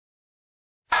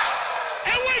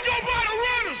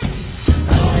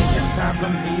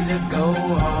stopping me to go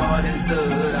hard. It's the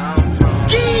hood I'm from.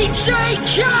 DJ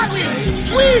Khaled,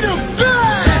 we the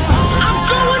best. I'm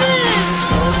going in.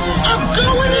 I'm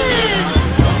going in.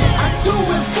 I do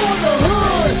it for the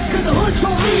hood, cause the hood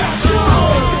told me I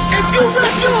should. If you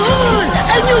rep your hood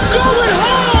and you going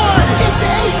hard, If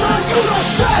there ain't none, you don't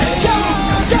stress. Tell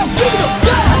them that we the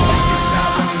best.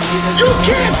 you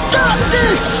can't stop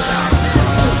this.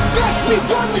 Best we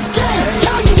run this game.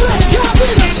 Now you let y'all be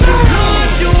the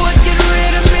best. You would get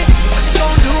rid of me. What you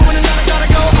gon' do when another gotta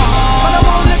go hard? But I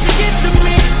won't let you get to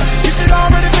me. You should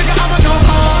already figure I'ma go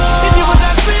hard. If you was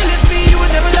as real as me, you would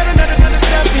never let another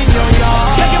step in your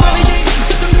yard. Like it really ain't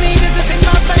to me, this is in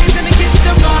my face and it gets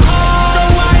to my heart. So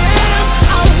I am,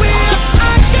 I will,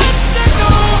 I got to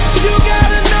go. You got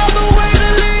another way to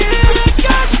live, you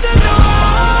got to know.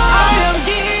 I am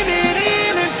getting it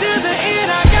in until the end.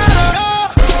 I gotta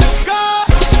go.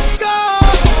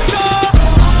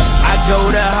 I go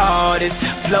the hardest,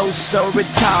 flow so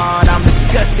retarded. I'm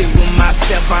disgusted with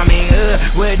myself. I mean,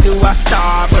 where do I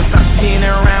start? First I spin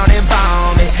around and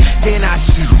vomit, then I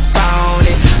shoot on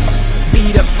it.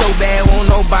 Beat up so bad, won't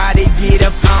nobody get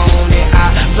up on it. I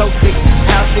flow sick,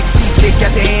 out sick, seasick,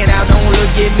 got your hand out, don't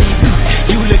look at me.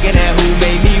 You looking at who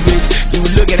made me rich, you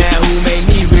looking at who made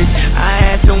me rich. I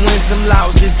had some wins, some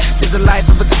losses, just a life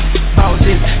of a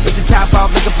bosses. With the top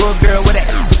off, looking for a girl with a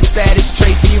fat as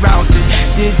Tracy Rouses.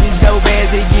 This is dope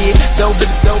as it get, dope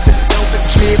as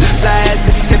trip. Fly as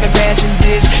 57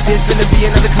 passengers, this finna be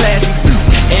another classic.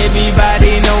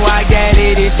 Everybody know I got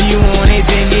it, if you want it,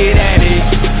 then get at it.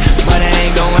 But I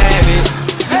ain't gon' have it,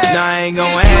 no I ain't gon'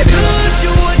 have it.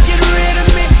 You would get rid of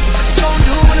me, what you gon'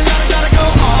 do when another gotta go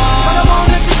hard? But I won't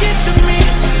let you get to me,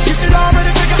 you should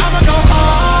already figure I'ma go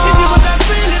hard. If you was as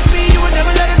real as me, you would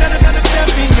never let another step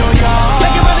in your yard.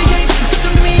 Like it really ain't to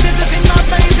me, this is in my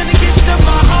face and it gets to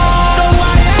my heart. So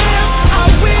I am, I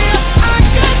will, I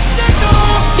got to go.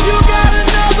 You got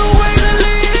another way to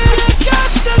live, you got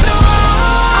to know.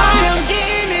 I am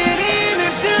getting it in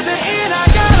until the end. I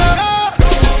gotta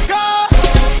go.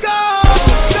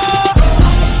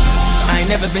 I ain't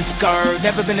never been scared,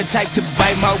 never been the type to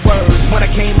bite my words. When I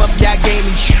came up, y'all gave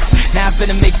me shit. Now I'm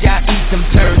finna make y'all eat them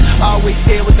turds. Always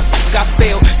said what the fuck I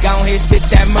felt. Go on here, spit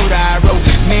that murder I wrote.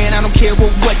 Man, I don't care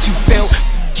what you felt.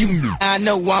 You, I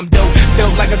know I'm dope.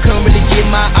 Felt like I couldn't really give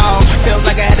my all. Felt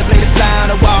like I had to play the fly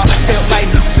on the wall. Felt like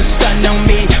looks was stunting on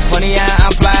me. Funny how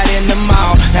I'm flying in the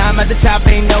mall. Now I'm at the top,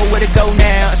 ain't know where to go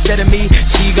now. Instead of me,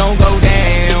 she gon' go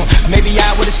down. Maybe I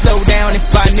would've slowed down if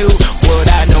I knew what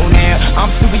I know now.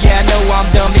 I'm stupid, yeah, I know I'm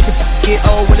dumb. If it get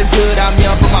old, when it's good, I'm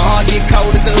young. But my heart get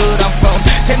cold in the hood I'm from.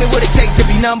 Tell me what it takes to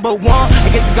be number one. I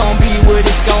guess it's gon' be what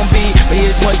it's gon' be. But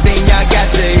here's one thing y'all got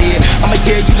to hear. I'ma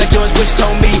tell you like George Bush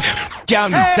told me.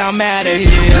 I'm out of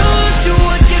here. You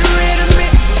would get rid of me.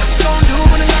 What you gon' do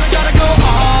when another gotta go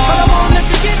hard? But I won't let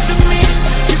you get